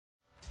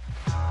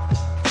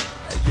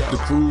The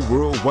crew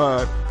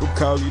worldwide, from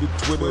Cali to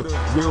Twitter,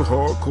 real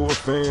hardcore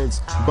fans,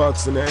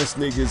 boxing ass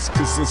niggas,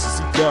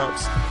 consistency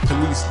cops,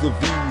 police the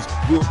views,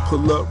 we'll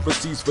pull up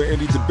receipts for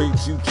any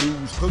debate you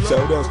choose.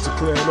 Shout outs to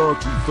Clan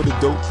Archie for the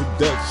dope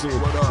production.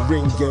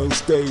 Ring Gang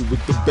stay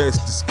with the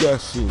best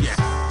discussions.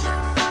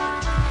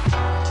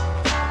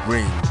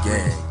 Ring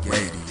Gang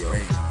Radio.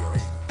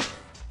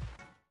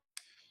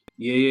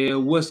 Yeah,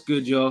 what's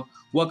good, y'all?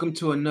 Welcome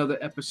to another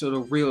episode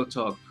of Real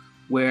Talk,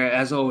 where,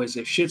 as always,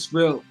 if shit's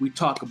real, we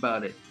talk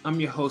about it. I'm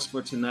your host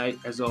for tonight,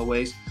 as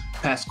always,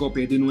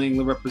 Patscorpio, the New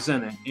England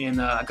representative, and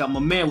I got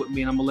my man with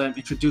me, and I'm gonna let him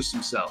introduce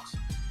himself.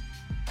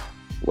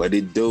 What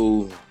it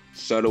do?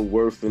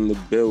 Shutterworth in the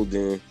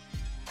building.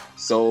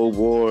 Soul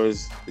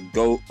Wars, the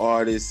GOAT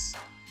artist,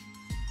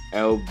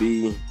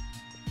 LB.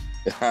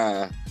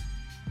 Yeah,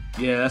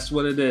 that's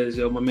what it is,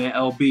 yo. My man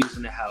LB's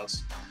in the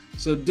house.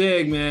 So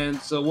dig, man.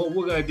 So what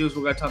we're gonna do is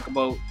we're gonna talk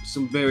about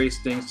some various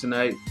things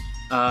tonight.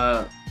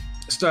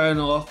 Starting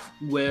off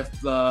with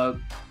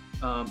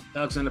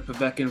Alexander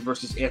Povetkin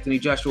versus Anthony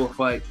Joshua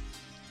fight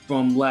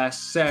from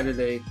last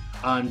Saturday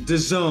on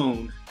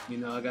DAZN. You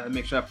know, I gotta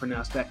make sure I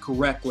pronounce that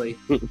correctly.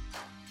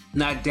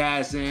 Not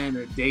DAZN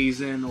or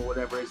DAZN or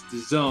whatever. It's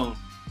DAZN.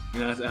 You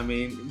know, I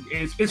mean,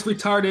 it's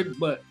retarded,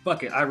 but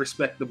fuck it. I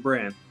respect the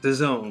brand,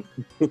 DAZN.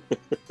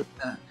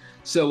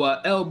 So,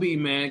 LB,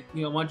 man,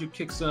 you know, why don't you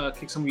kick some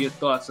of your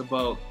thoughts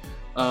about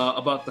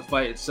the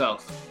fight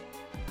itself?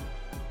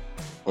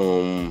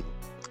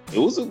 It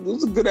was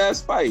a good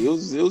ass fight. It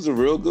was a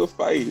real good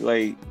fight.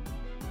 Like,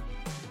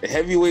 the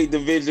heavyweight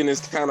division is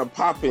kind of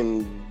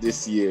popping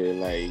this year.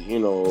 Like, you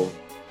know,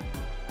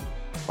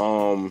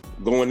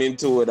 going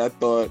into it, I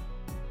thought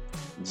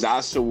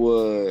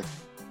Joshua,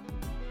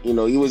 you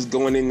know, he was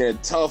going in there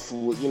tough.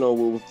 You know,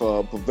 with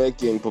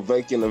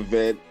Povetkin, a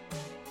vet.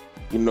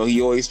 You know,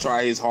 he always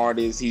try his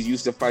hardest. He's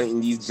used to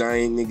fighting these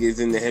giant niggas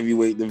in the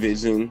heavyweight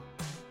division.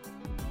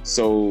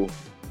 So,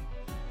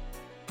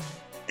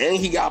 and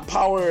he got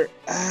power.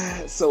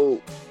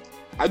 So,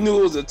 I knew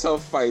it was a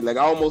tough fight. Like, I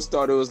almost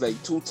thought it was like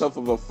too tough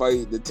of a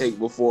fight to take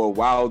before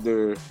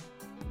Wilder,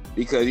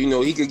 because, you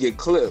know, he could get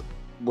clipped.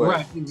 But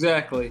right,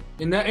 exactly.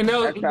 And that's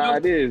how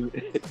it is.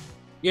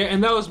 Yeah,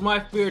 and that was my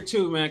fear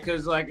too, man.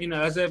 Because, like, you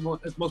know, as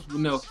most people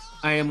know,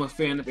 I am a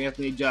fan of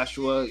Anthony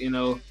Joshua. You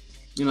know,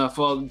 I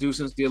followed the dude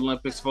since the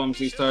Olympics, from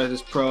he started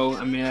as pro.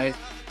 I mean, I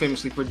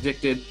famously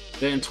predicted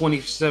that in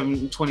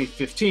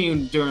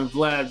 2015, during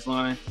Vlad's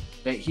line,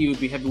 that he would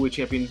be heavyweight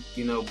champion,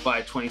 you know, by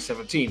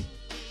 2017,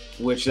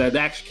 which that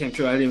actually came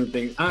true. I didn't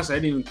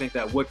even think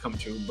that would come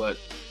true, but,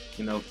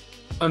 you know,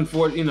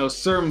 unfortunately, you know,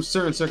 certain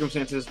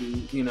circumstances,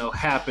 you know,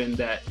 happened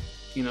that,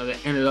 you know,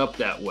 that ended up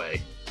that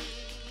way.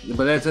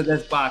 But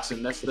that's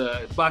boxing.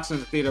 Boxing's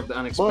the theater of the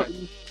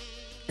unexpected.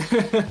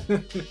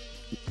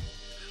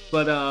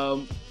 But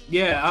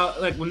yeah,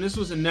 like when this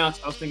was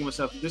announced, I was thinking to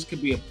myself, this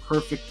could be a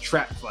perfect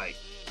trap fight.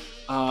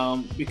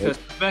 Because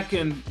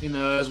Povetkin, you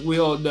know, as we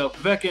all know,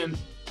 Povetkin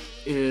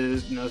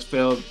has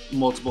failed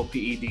multiple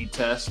PED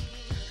tests.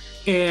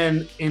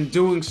 And in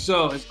doing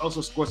so, has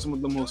also scored some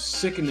of the most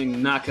sickening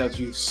knockouts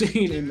you've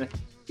seen in the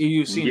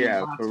UFC.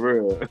 Yeah, for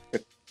real.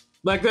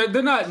 Like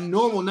they're not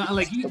normal, not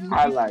like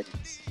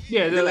highlights.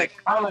 Yeah, they're like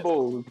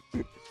combos.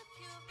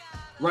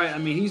 Right, I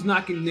mean, he's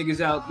knocking niggas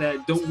out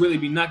that don't really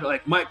be knocking,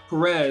 like Mike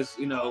Perez,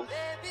 you know.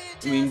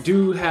 I mean,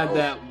 dude had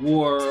that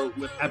war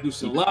with Abdul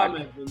Salam,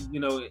 and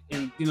it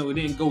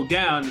didn't go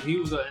down.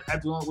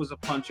 Abdul was a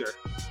puncher.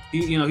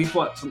 He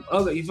fought some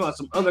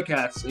other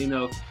cats, you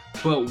know,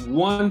 but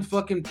one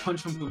fucking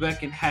punch from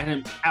Povetkin had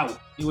him out.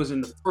 He was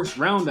in the first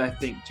round, I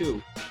think,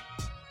 too.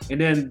 And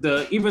then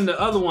even the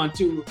other one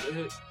too,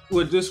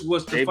 this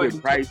was the David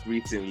fight. Price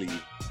recently.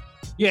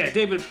 Yeah,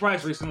 David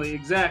Price recently,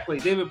 exactly.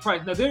 David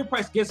Price. Now, David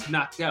Price gets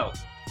knocked out,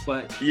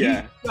 but he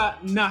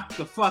got knocked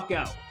the fuck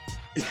out.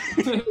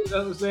 You know what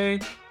I'm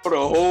saying? For a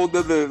whole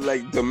other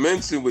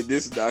dimension with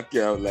this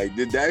knockout, like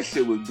that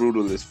shit was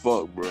brutal as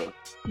fuck, bro.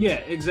 Yeah,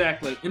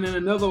 exactly. And then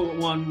another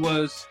one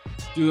was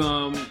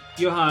Johan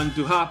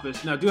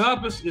Duhaupas. Now,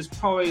 Duhaupas is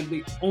probably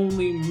the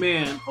only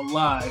man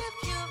alive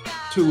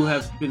to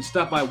have been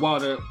stopped by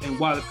Wilder, and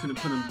Wilder couldn't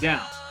put him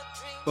down.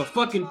 But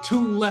fucking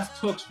 2 left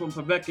hooks from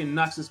Povetkin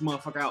knocks this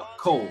motherfucker out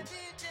cold.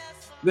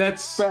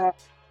 That's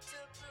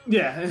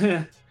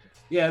yeah,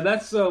 yeah.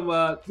 That's some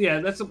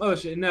other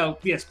shit. Now,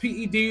 yes,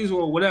 PEDs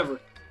or whatever.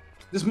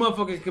 This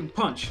motherfucker can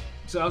punch.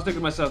 So I was thinking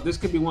to myself, this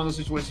could be one of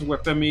those situations where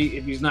Femi,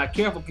 if he's not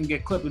careful, can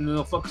get clipped and then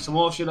he'll fuck some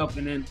more shit up.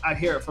 And then I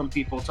hear it from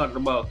people talking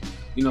about,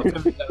 you know,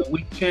 Femi got a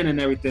weak chin and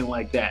everything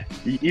like that.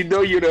 You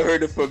know you'd have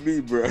heard it from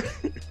me, bro.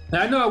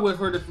 I know I would have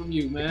heard it from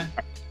you, man.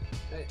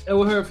 I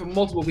would heard from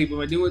multiple people,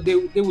 man. They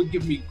would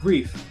give me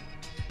grief.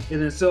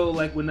 And then so,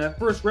 like, when that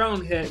first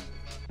round hit,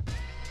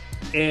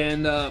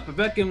 and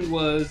Povetkin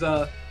was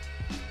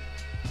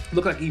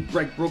looked like he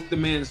broke the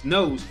man's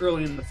nose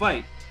early in the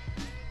fight.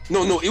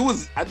 No,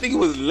 I think it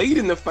was late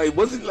in the fight.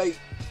 Wasn't like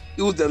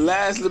it was the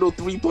last little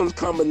 3-punch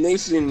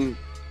combination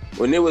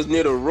when it was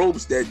near the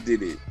ropes that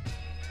did it.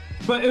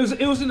 But it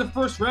was in the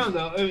first round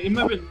though. I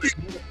remember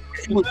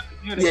You're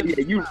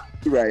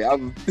right.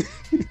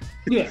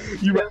 Yeah,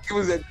 you're right.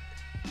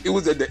 It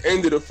was at the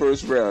end of the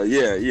first round.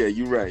 Yeah,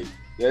 you're right.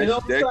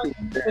 I'm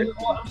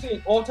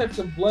seeing all types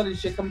of blood and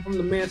shit coming from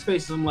the man's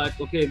face. And I'm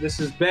like, okay, this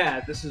is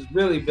bad. This is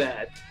really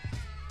bad.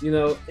 You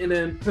know, and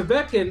then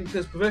Povetkin,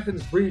 because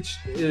Povetkin's reach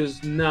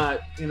is not,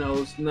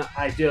 it's not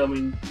ideal. I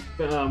mean,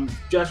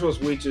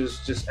 Joshua's reach is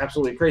just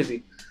absolutely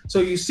crazy.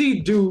 So you see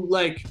dude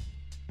like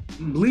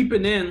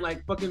leaping in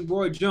like fucking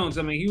Roy Jones.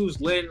 I mean, he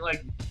was landing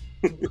like.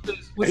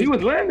 He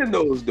was landing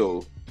those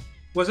though.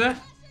 What's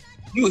that?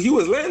 He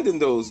was landing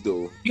those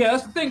though. Yeah,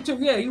 that's the thing too.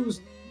 Yeah, he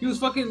was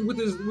fucking with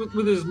his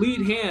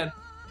lead hand.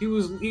 He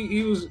was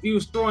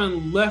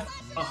throwing left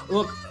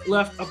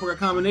upper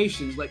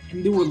combinations like,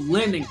 and they were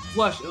landing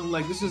flush. I'm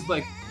like, this is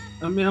like,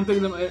 I mean, I'm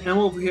thinking, I'm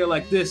over here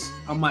like this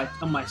on my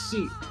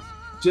seat,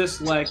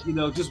 just like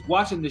just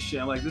watching this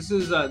shit. I'm like, this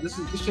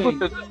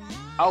shit.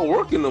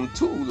 Outworking them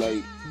too,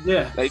 like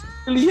yeah, like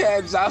really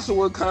had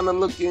Joshua kind of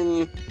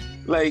looking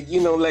like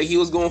like he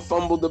was gonna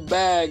fumble the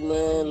bag,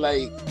 man.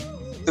 Like,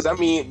 because I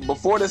mean,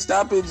 before the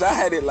stoppage, I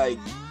had it like.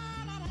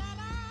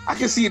 I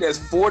can see it as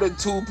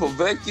 4-2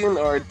 Povetkin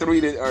or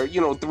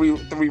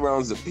 3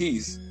 rounds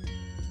apiece.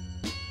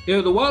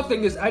 The wild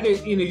thing is I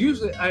did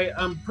usually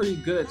I'm pretty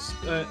good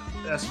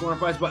at scoring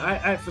fights, but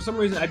I for some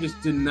reason I just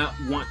did not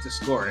want to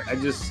score it. I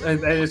just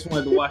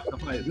wanted to watch the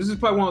fight. This is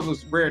probably one of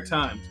those rare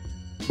times.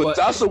 But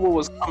Joshua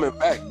was coming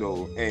back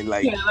though, and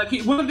like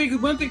one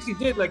thing he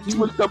did, like he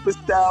switched up his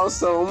style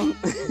some.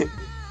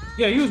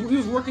 Yeah, he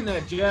was working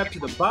that jab to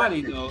the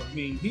body though. I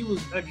mean, he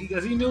was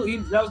because he knew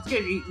that was the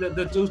case.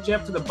 Those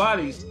jab to the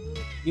bodies,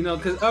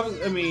 because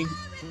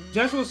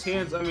Joshua's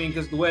hands. I mean,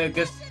 because the way I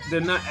guess they're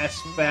not as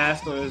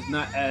fast or is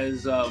not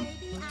as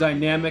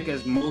dynamic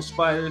as most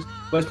fighters,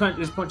 but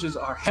his punches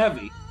are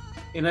heavy,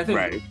 and I think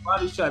the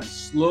body shots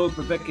slowed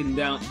Povetkin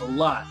down a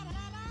lot.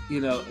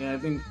 And I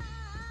think,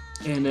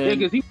 and then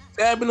because he was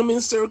stabbing him in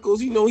circles.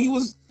 He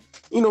was,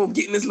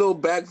 getting his little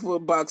back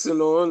foot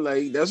boxing on.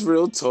 Like, that's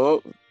real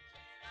talk.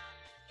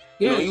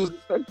 Yeah, he was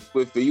effective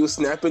with it. He was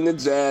snapping the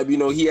jab.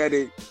 He had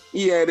it.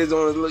 He had his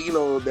own.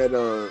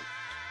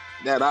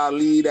 That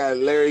Ali, that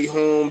Larry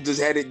Holmes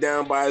just had it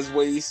down by his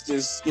waist,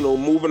 just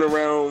moving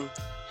around.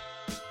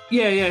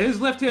 Yeah. His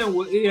left hand,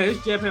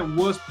 his jab hand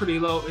was pretty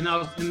low, and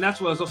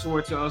that's what I was also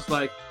worried. I was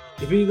like,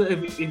 if he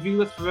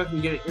lets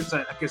Povetkin get it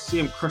inside, I could see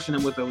him crushing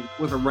him with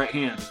a right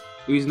hand.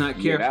 If he's not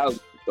careful. That was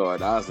the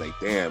thought. I was like,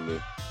 damn,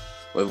 man.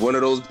 But one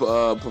of those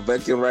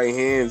Povetkin right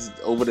hands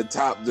over the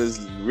top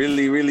just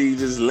really, really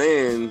just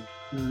land.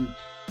 Mm-hmm.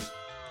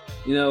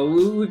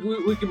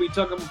 We could be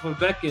talking about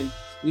Povetkin,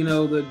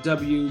 the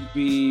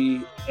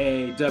WBA,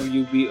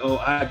 WBO,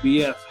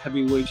 IBF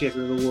heavyweight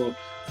champion of the world,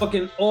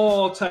 fucking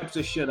all types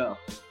of shit up.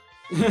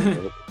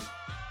 But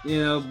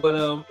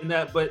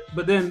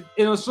then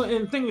and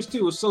the thing was too,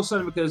 it was so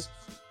sudden because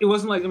it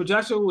wasn't like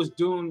Joshua was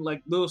doing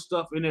like little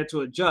stuff in there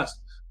to adjust,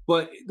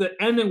 but the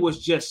ending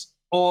was just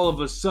all of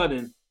a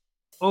sudden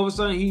it was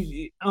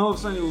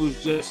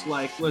just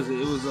like, it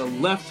was a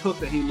left hook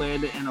that he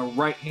landed and a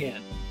right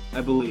hand,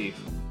 I believe.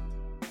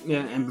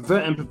 Yeah, and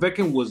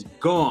Povetkin was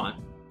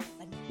gone.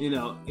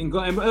 And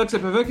like I said,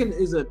 Povetkin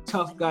is a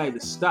tough guy to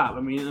stop. I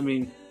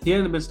mean, he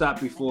hadn't been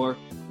stopped before,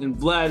 and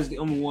Vlad is the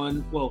only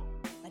one. Well,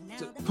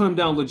 to put him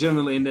down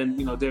legitimately, and then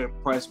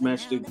Derek Price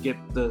managed to get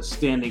the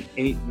standing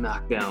 8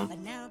 knockdown,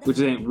 which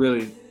ain't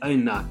really a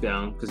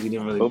knockdown because he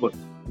didn't really.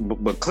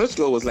 But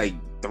Klitschko was like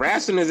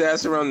thrashing his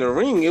ass around the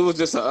ring. It was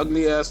just an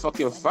ugly ass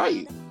fucking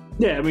fight.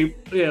 Yeah,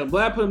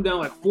 Vlad put him down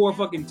like 4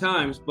 fucking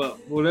times, but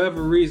for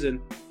whatever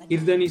reason, he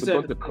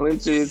said the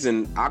clinches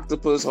and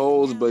octopus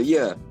holds. But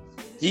yeah,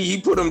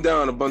 he put him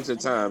down a bunch of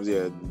times.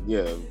 Yeah.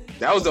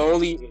 That was the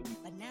only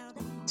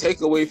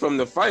takeaway from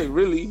the fight,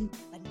 really.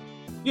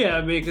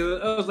 Yeah,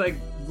 because I was like,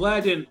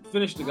 Vlad didn't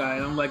finish the guy,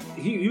 and I'm like,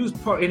 he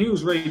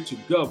was ready to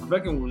go.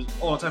 Povetkin was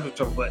all types of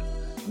trouble, but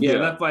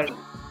that fight,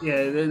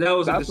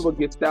 that's what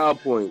gets style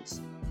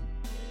points.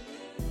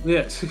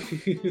 Yeah.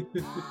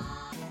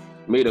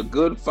 Made a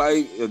good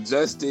fight,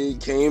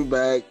 adjusted, came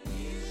back,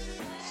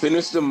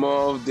 finished him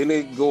off,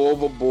 didn't go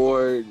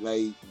overboard.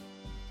 Like,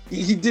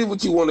 he did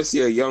what you want to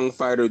see a young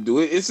fighter do.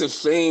 It's a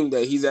shame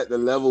that he's at the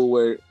level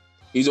where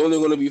he's only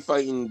going to be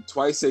fighting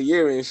twice a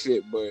year and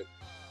shit, but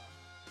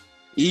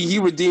he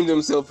redeemed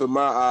himself in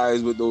my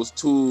eyes with those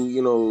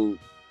 2,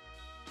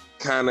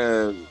 kind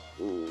of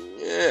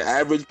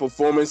average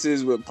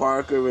performances with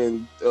Parker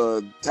and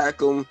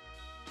Takam.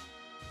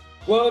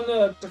 Well,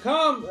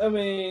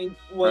 Takam,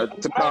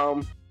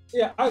 Takam.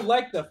 I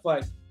like that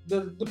fight.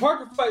 The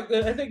Parker fight,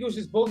 I think it was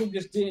just both of them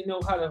just didn't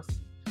know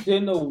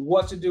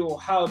what to do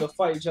or how to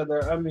fight each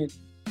other. I mean,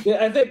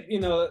 I think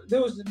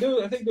there was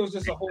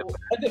just a whole.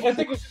 I think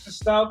it was just a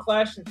style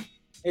clash,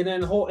 and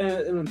then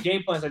and the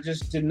game plans that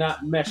just did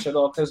not mesh at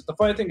all. Because the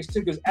funny thing is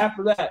too, because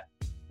after that,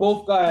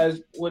 both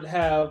guys would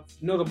have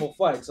notable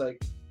fights.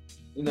 Like,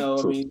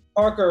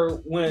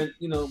 Parker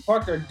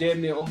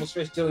damn near almost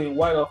faced Dillian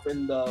White off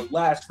in the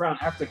last round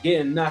after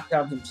getting knocked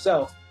out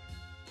himself.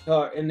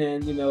 And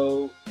then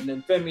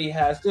Femi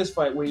has this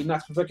fight where he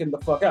knocks Povetkin the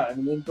fuck out.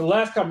 And then the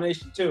last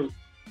combination too,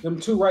 them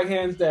 2 right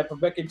hands that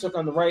Povetkin took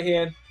on the right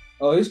hand.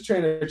 Oh, his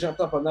trainer jumped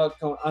up on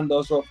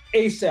those ropes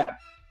ASAP.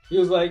 He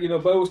was like, but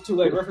it was too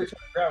late. Referee tried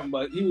to grab him,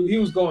 but he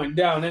was going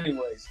down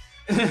anyways.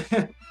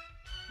 And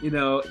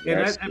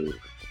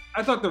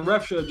I thought the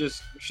ref should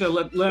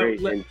have let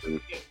him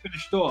get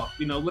finished off.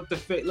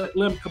 Let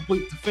him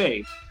complete the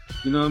fade.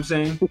 You know what I'm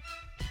saying?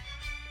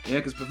 Yeah,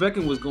 because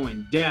Povetkin was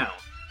going down.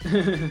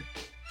 And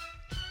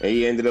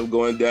he ended up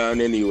going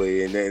down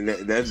anyway, and then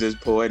that's just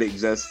poetic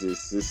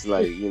justice. It's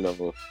like,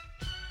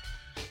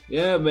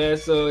 Yeah, man.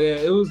 So yeah,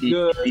 it was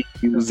good.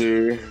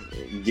 User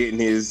getting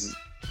his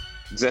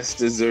just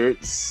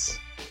desserts.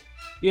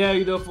 Yeah,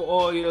 for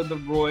all the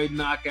roid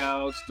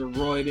knockouts, the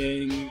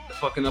roiding, the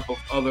fucking up of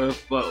other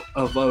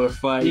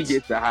fights. He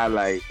gets the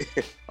highlight.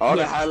 All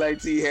the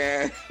highlights he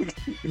had.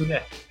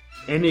 Yeah,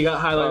 and he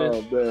got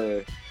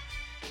highlighted.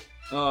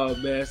 Oh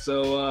man.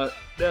 So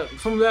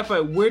from that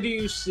fight, where do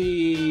you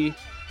see?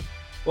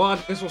 Well, I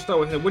guess we'll start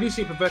with him. Where do you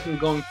see Povetkin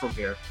going from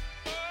here?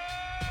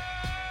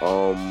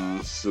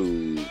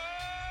 Shoot.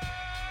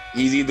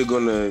 He's either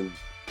gonna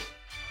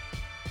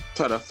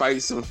try to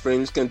fight some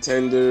fringe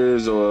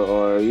contenders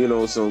or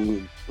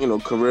some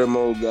career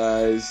mode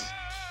guys.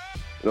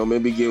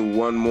 Maybe get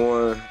one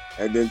more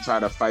and then try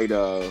to fight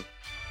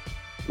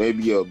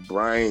maybe a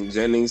Brian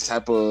Jennings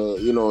type of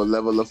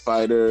level of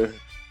fighter,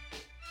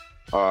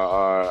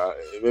 or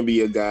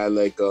maybe a guy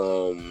like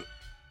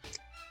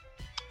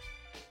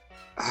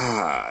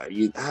I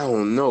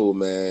don't know,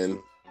 man.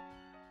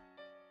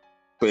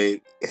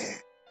 But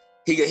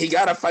he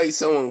gotta fight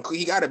someone.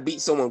 He gotta beat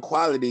someone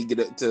quality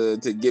to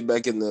get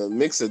back in the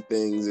mix of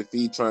things if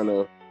he trying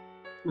to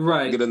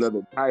get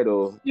another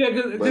title. Yeah,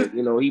 but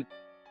he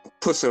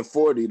pushing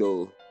 40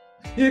 though.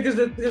 Yeah, because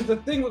the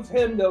thing with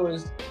him though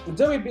is the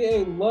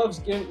WBA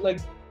loves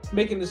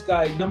making this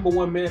guy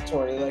 #1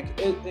 mandatory. Like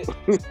I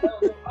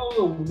don't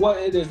know what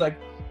it is. Like,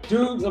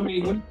 dude, I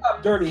mean, when he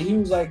got dirty, he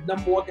was like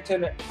 #1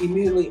 contender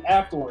immediately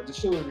afterwards. The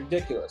shit was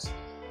ridiculous.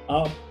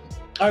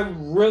 I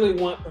really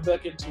want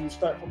Povetkin to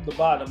start from the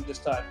bottom this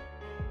time.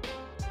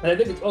 And I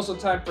think it's also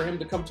time for him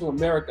to come to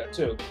America,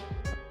 too.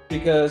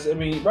 Because, I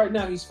mean, right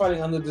now he's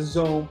fighting under the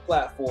Zone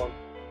platform.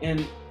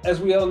 And as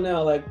we all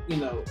know,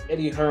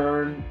 Eddie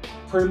Hearn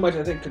pretty much,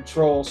 I think,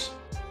 controls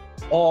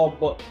all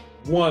but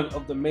one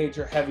of the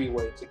major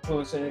heavyweights,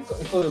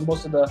 including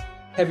most of the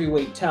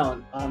heavyweight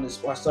talent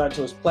assigned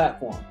to his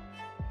platform.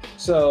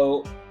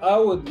 So I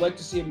would like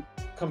to see him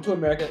come to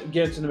America and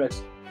get into the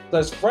mix.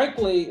 Because,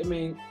 frankly, I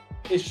mean,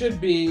 it should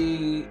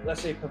be,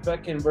 let's say,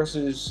 Povetkin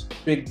versus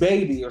Big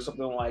Baby or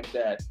something like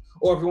that.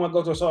 Or if you want to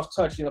go to a soft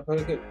touch,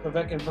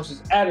 Povetkin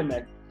versus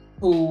Adamek,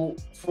 who,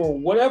 for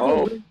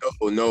whatever...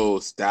 Oh, no,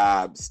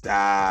 stop.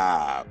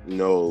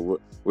 No,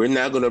 we're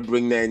not going to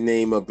bring that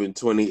name up in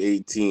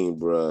 2018,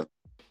 bruh.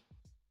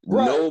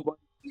 Right. Nobody...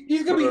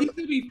 He's gonna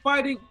be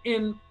fighting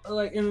in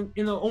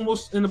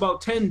almost in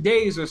about 10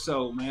 days or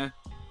so, man.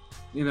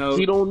 He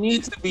don't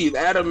need to be.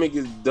 Adamek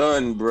is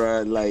done,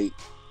 bruh. Like,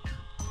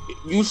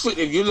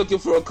 if you're looking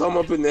for a come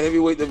up in the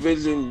heavyweight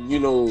division,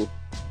 don't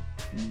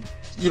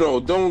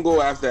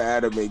go after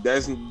Adamek.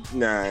 That's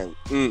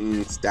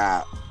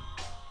stop.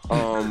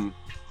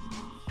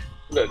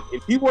 Look,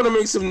 if you want to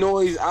make some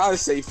noise, I'd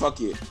say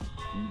fuck it.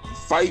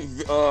 Fight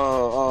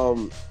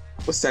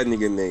what's that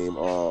nigga name?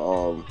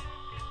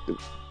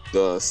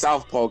 The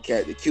Southpaw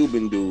cat, the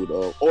Cuban dude,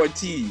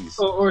 Ortiz.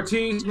 Oh,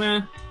 Ortiz,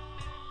 man.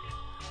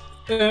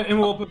 And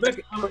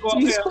Povetkin.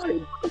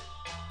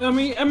 I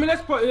mean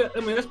that's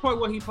probably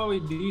what he probably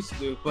needs to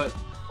do. But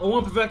I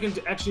want Povetkin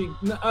to actually.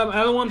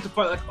 I don't want him to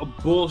fight like a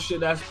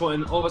bullshit ass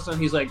point, and all of a sudden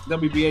he's like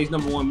WBA's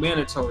 #1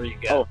 mandatory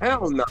again. Oh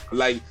hell no!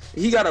 Like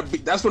he gotta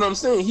beat. That's what I'm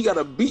saying. He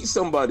gotta beat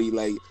somebody.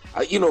 Like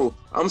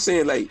I'm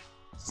saying like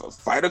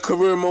fight a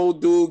career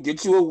mode dude,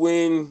 get you a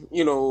win.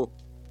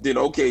 Then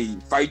okay,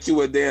 fight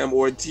you a damn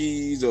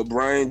Ortiz or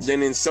Brian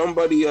Jennings,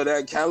 somebody of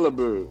that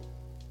caliber.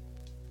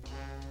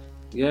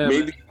 Yeah,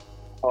 maybe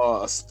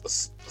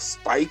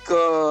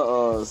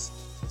Spiker,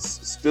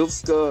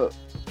 Spilska.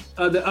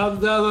 The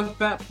other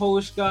fat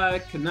Polish guy,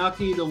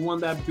 Kanaki, the one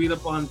that beat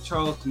up on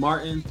Charles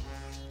Martin.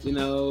 I don't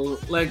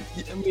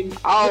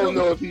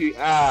know if he.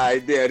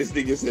 This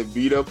nigga said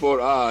beat up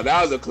on.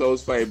 That was a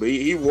close fight, but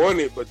he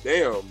won it. But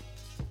damn.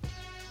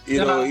 He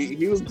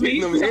was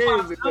getting them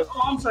hands.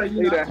 I'm sorry.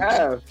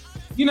 I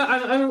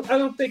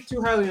don't think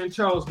too highly on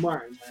Charles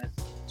Martin, man.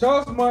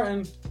 Charles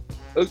Martin.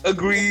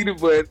 Agreed,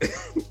 but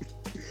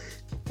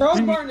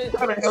Charles Martin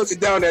kind of held it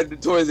down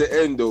towards the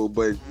end though.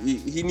 But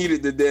he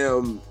needed the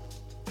damn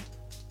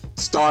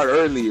start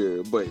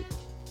earlier. But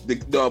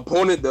the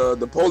opponent,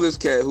 the Polish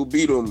cat who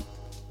beat him,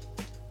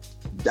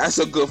 that's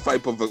a good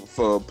fight for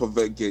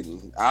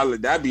Povetkin.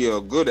 That'd be a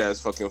good ass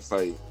fucking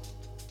fight.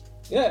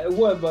 Yeah, it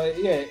would, but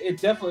it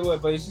definitely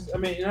would. But it's just,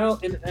 and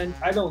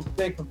I don't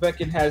think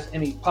Povetkin has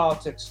any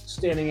politics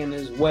standing in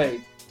his way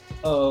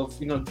of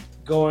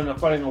going or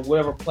fighting on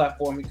whatever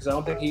platform, because I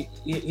don't think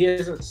he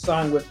hasn't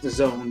signed with the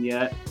Zone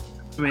yet.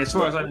 I mean, as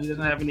far as I know, he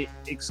doesn't have any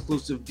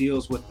exclusive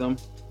deals with them.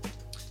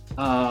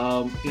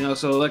 So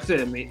like I said,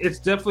 I mean, it's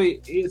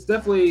definitely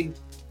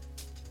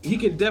he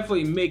could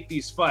definitely make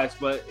these fights,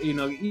 but you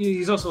know,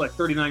 he's also like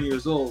 39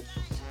 years old,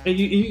 and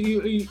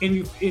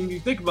you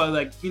think about it,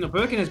 like, you know,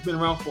 Povetkin has been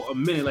around for a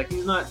minute. Like,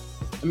 he's not.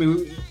 I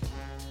mean,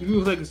 people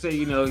like to say,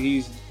 you know,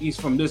 he's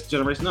from this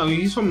generation. No,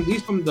 he's from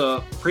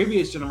the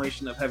previous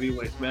generation of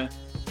heavyweights, man.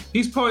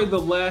 He's probably the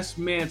last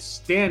man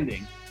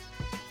standing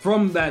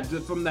from that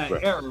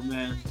right. era,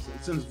 man.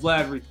 Since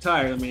Vlad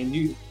retired, I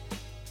mean,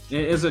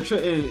 it's a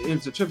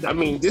trip. That I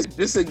mean,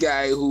 this a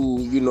guy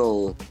who, you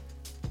know,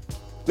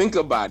 think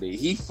about it.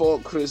 He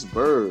fought Chris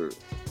Bird,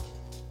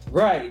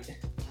 right? And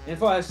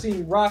if I've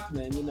seen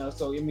Rockman, you know,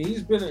 so I mean,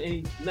 he's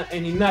been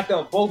and he knocked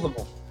out both of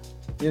them.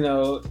 You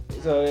know,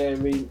 so I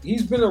mean,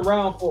 he's been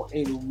around for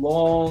a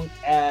long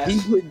ass.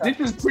 This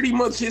is pretty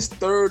much his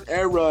third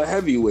era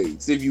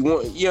heavyweights. If you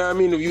want, yeah, I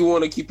mean, if you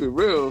want to keep it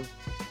real,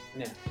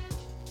 yeah.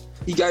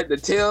 He got the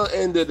tail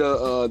end of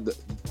the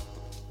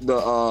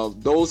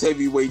those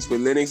heavyweights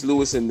with Lennox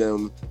Lewis and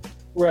them.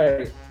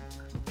 Right.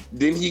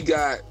 Then he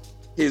got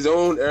his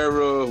own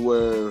era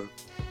where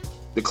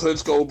the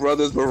Klitschko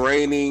brothers were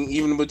reigning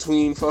even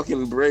between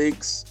fucking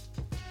breaks.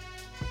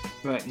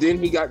 Right.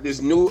 Then he got this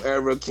new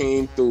era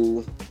came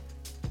through,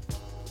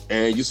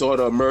 and you saw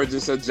the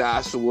emergence of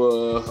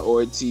Joshua,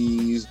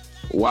 Ortiz,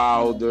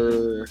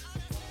 Wilder.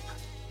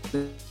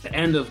 The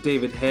end of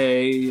David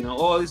Hay, you know,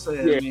 all this. Yeah.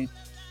 I mean,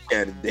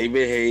 Yeah,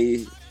 David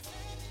Hay.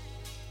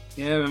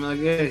 Yeah, I mean, like,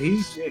 yeah,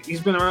 he's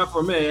been around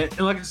for a minute,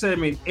 and like I said, I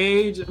mean,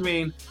 age. I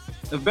mean,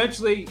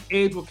 eventually,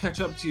 age will catch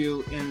up to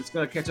you, and it's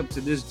gonna catch up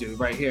to this dude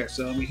right here.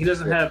 So I mean, he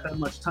doesn't have that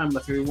much time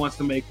left if he wants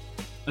to make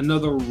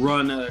another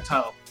run at a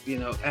title. You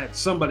know, at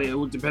somebody,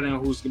 depending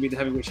on who's gonna be the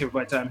heavyweight champion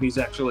by the time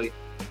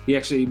he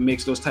actually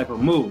makes those type of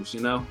moves.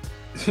 You know.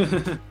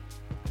 Yep.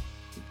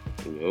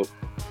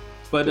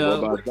 But what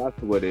about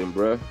Joshua then,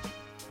 bruh?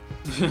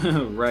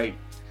 Right.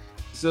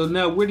 So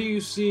now, where do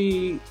you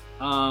see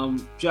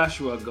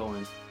Joshua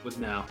going with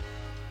now?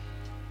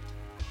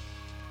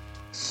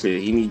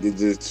 Shit, he need to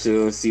just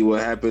chill and see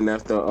what happened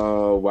after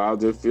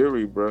Wilder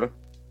Fury, bro.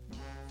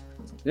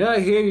 Yeah, I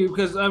hear you,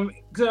 because from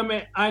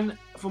what I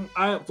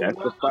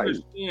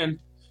understand,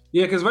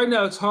 yeah, because right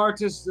now it's hard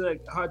to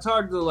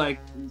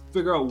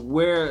figure out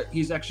where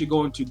he's actually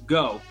going to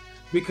go,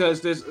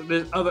 because there's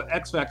other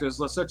X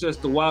factors such as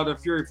the Wilder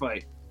Fury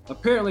fight.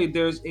 Apparently,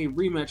 there's a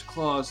rematch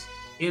clause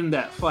in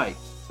that fight.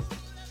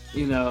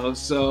 You know,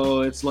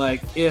 so it's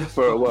like if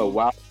for what,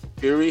 Wilder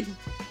Fury?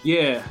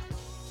 Yeah.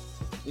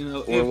 You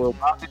know, when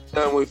Wilder's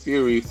done with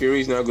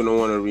Fury's not gonna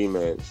want a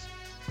rematch.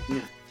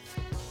 Yeah.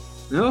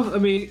 No, I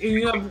mean,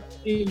 you know,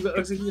 you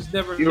just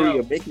never Fury know.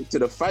 will make it to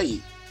the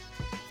fight.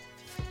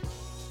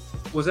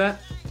 Was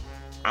that?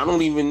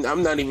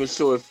 I'm not even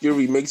sure if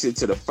Fury makes it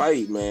to the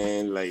fight,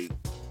 man. Like,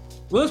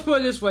 well, let's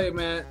put it this way,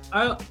 man.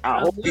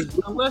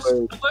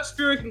 Unless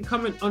Fury can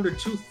come in under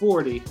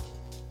 240,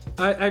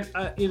 and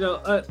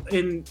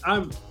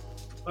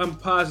I'm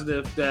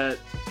positive that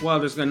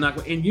Wilder's gonna knock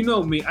him. And you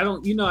know me, I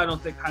don't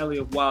think highly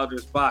of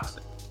Wilder's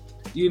boxing.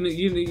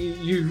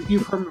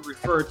 You've heard me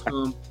refer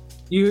to him.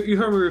 You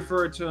heard me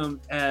refer to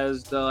him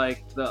as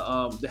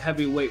the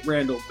heavyweight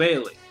Randall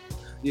Bailey.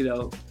 You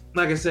know,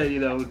 like I said, you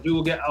know, dude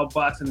will get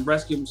outboxed and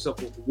rescue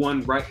himself with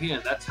one right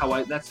hand. That's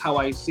how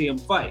I see him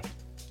fight.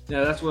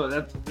 Yeah, that's what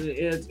and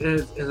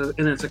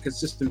it's a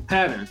consistent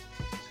pattern.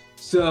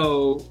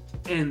 So,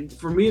 and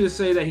for me to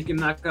say that he can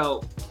knock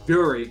out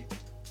Fury,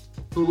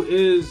 who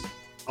is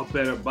a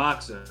better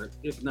boxer,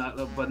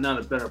 but not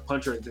a better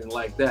puncher or anything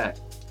like that,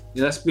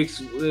 you know,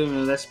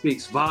 that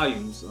speaks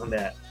volumes on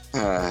that.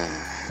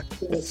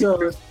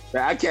 So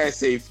I can't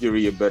say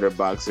Fury a better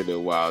boxer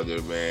than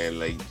Wilder, man.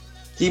 Like,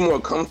 he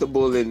more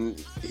comfortable in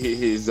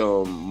his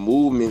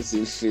movements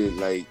and shit.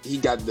 Like, he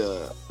got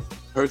the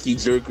herky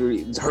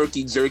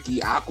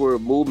jerky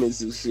awkward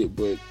movements and shit.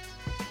 But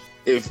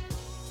if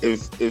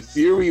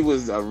Fury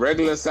was a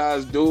regular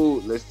sized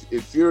dude,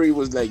 if Fury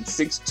was like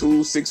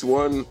 6'2",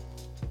 6'1",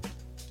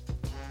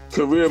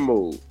 career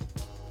mode.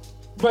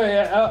 But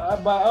I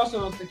also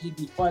don't think he'd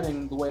be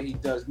fighting the way he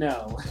does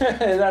now.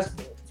 That's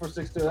for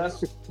 6'2".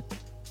 That's,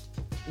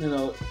 you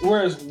know.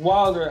 Whereas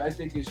Wilder, I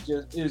think is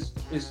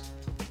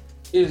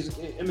I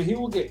mean, he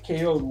will get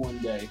KO'd one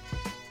day.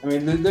 I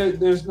mean,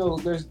 there's no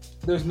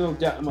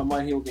doubt in my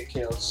mind he will get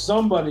KO'd.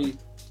 Somebody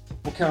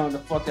will counter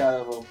the fuck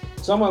out of him.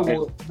 Somebody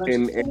will.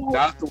 And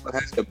Joshua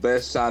has the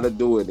best shot of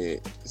doing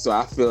it. So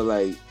I feel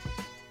like,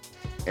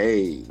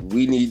 hey,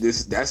 we need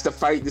this. That's the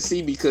fight to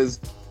see, because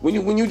when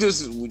you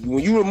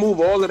remove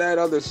all of that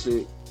other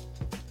shit,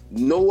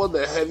 no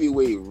other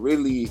heavyweight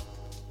really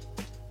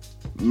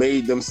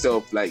made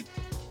themselves like,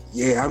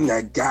 yeah, I'm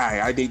that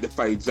guy. I need to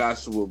fight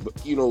Joshua.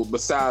 But, you know,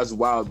 besides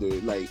Wilder,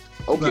 like,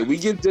 okay, right. We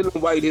give Dylan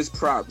White his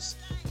props.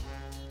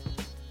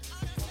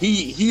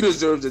 He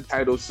deserves a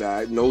title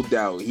shot, no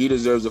doubt. He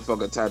deserves a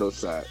fucking title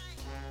shot.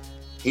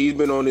 He's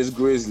been on his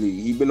grizzly.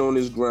 He's been on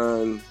his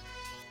grind.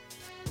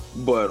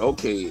 But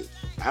okay,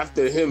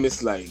 after him,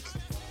 it's like,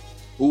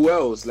 who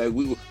else? Like,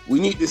 we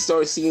need to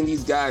start seeing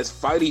these guys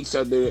fight each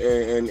other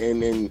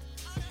and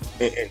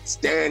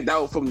stand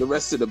out from the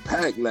rest of the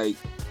pack. Like,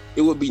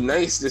 it would be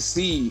nice to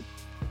see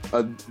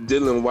a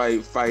Dylan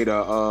White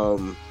fighter.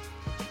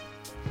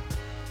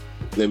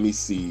 Let me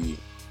see,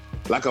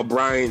 like a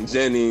Brian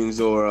Jennings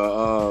or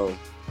a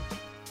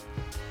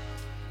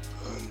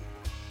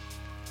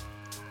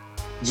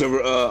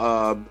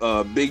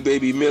Big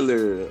Baby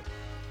Miller.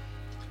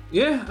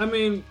 Yeah, I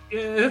mean,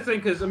 the thing,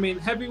 because I mean,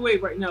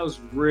 heavyweight right now is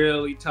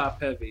really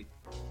top heavy.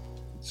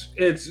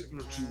 It's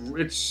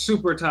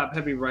super top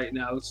heavy right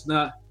now. It's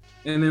not,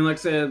 and then like I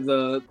said,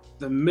 the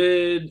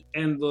mid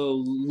and the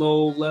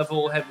low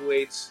level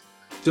heavyweights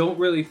don't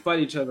really fight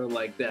each other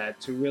like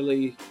that to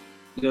really,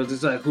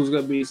 decide who's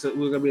gonna be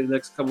the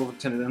next couple of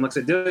contenders. And like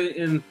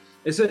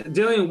I said,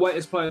 Dillian White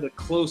is probably the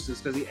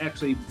closest because he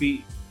actually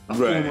beat a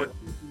former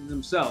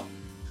himself.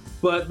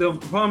 But the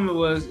problem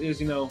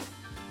is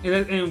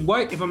and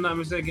White, if I'm not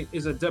mistaken,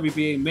 is a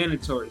WBA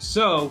mandatory.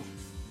 So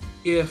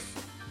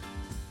if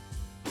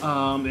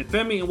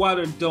Femi and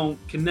Wilder don't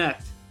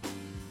connect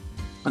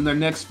on their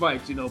next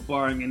fights,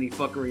 barring any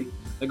fuckery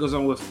that goes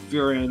on with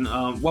Fury and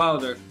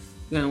Wilder,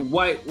 then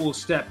White will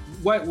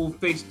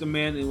face the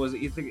man. I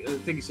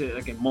think he said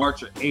like in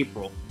March or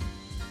April,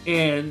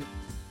 and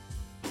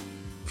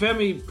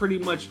Femi pretty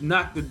much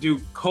knocked the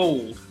dude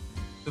cold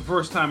the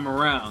first time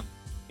around,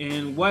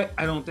 and White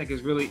I don't think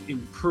has really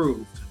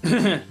improved.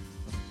 I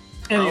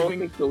don't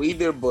think so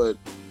either, but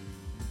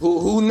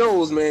who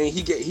knows, man?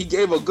 He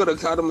gave a good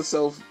account of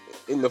himself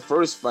in the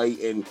first fight,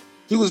 and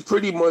he was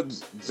pretty much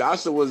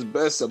Joshua's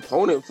best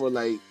opponent for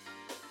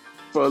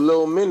a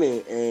little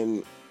minute,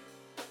 and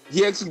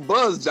he actually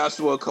buzzed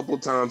Joshua a couple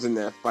times in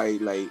that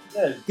fight. Like,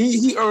 yeah.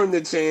 He earned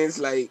the chance.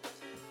 Like,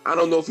 I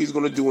don't know if he's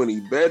gonna do any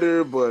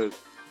better, but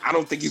I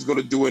don't think he's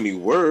gonna do any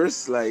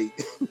worse. Like,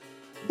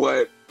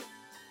 but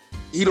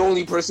he's the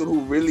only person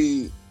who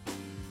really,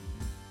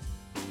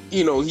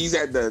 he's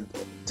at the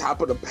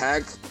top of the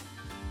pack.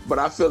 But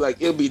I feel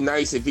like it'd be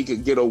nice if he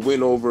could get a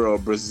win over a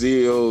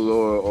Brazil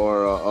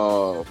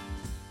or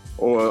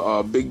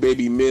a Big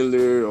Baby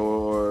Miller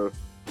or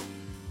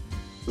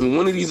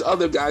one of these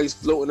other guys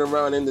floating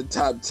around in the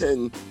top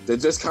 10 that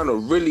just kind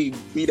of really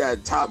be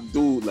that top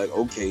dude. Like,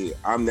 okay,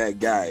 I'm that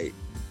guy.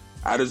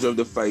 I deserve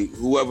to fight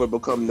whoever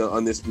become the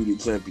undisputed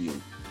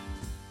champion.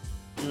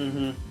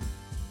 Mm-hmm.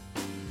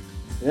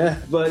 Yeah,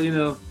 but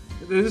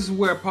this is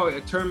where probably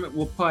a tournament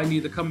will probably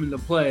need to come into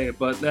play,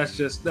 but that's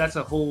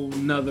a whole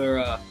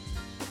nother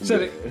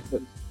set of,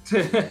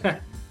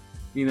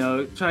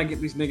 trying to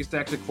get these niggas to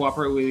actually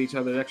cooperate with each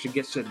other, to actually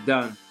get shit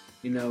done.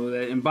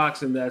 In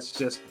boxing, that's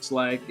just it's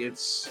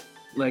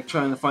like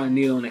trying to find a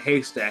needle in a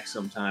haystack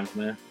sometimes,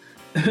 man.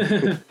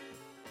 Can't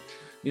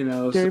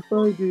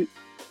find it.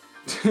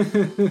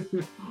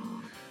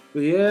 But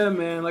yeah,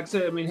 man, like I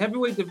said, I mean,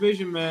 heavyweight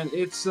division, man,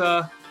 it's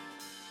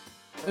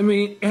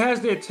it has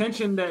the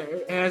attention that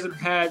it hasn't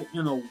had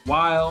in a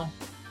while,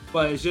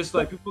 but it's just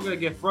like people are gonna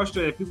get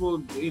frustrated.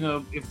 People,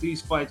 if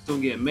these fights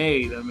don't get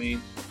made. I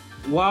mean,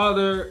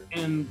 Wilder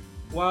and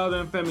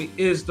Femi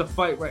is the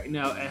fight right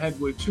now at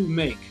heavyweight to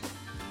make.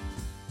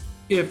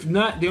 If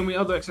not, the only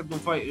other acceptable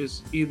fight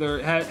is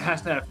either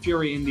has to have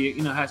Fury in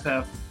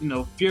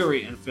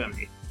Fury and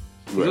Femi.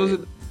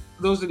 Right.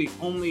 Those are the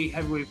only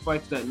heavyweight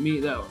fights that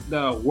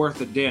are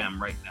worth a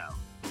damn right now.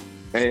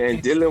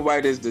 And Dylan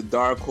White is the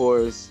dark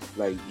horse.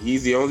 Like,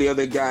 he's the only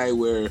other guy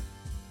where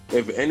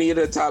if any of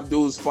the top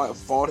dudes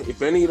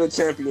if any of the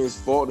champions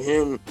fought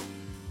him,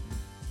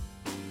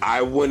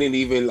 I wouldn't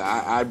even.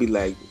 I'd be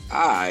like,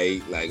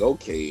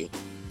 okay.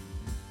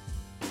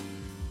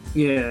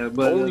 Yeah,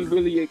 but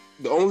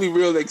the only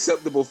real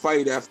acceptable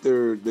fight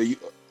after the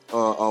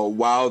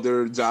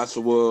Wilder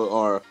Joshua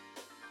or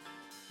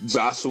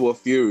Joshua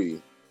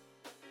Fury.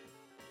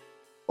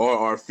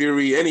 Or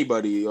Fury,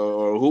 anybody,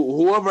 or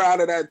whoever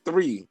out of that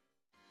three.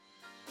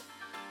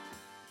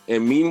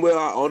 And meanwhile,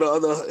 all the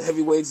other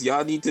heavyweights,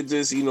 y'all need to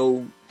just,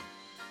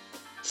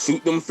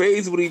 shoot them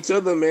fades with each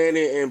other, man,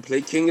 and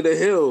play King of the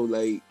Hill.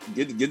 Like,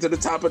 get to the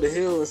top of the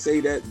hill and say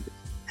that,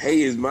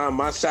 hey, is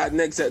my shot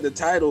next at the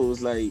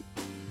titles. Like,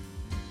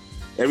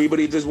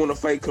 everybody just want to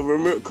fight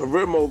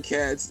career mode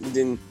cats and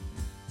then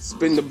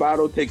spin the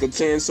bottle, take a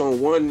chance on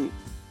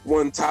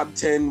one top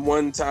 10,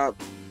 one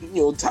top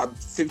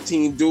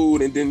 15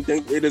 dude, and then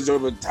think they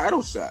deserve a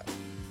title shot.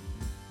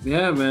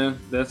 Yeah, man,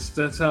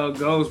 that's how it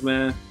goes,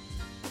 man.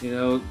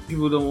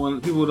 People don't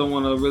want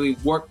to really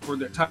work for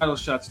their title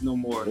shots no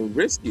more. And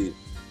risk it.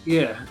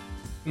 Yeah,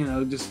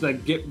 just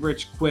like get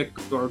rich quick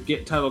or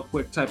get title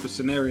quick type of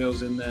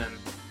scenarios, and then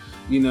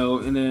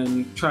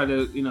try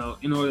to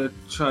in order to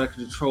try to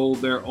control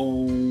their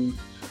own.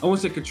 I won't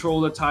say control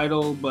the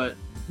title, but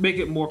make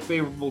it more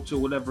favorable to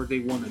whatever they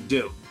want to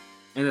do.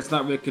 And it's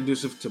not really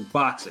conducive to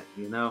boxing,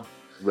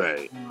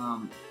 Right.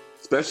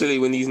 Especially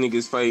when these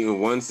niggas fighting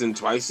once and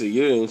twice a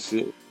year and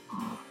shit.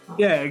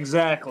 Yeah,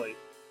 exactly.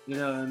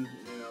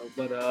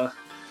 But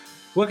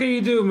what can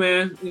you do,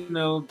 man?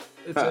 You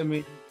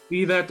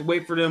either have to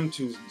wait for them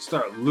to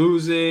start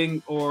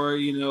losing, or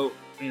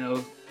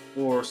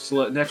or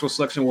natural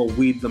selection will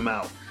weed them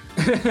out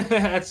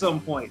at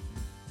some point.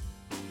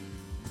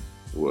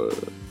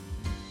 Word.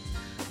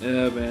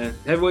 Yeah, man.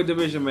 Heavyweight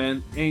division,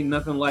 man, ain't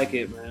nothing like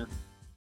it, man.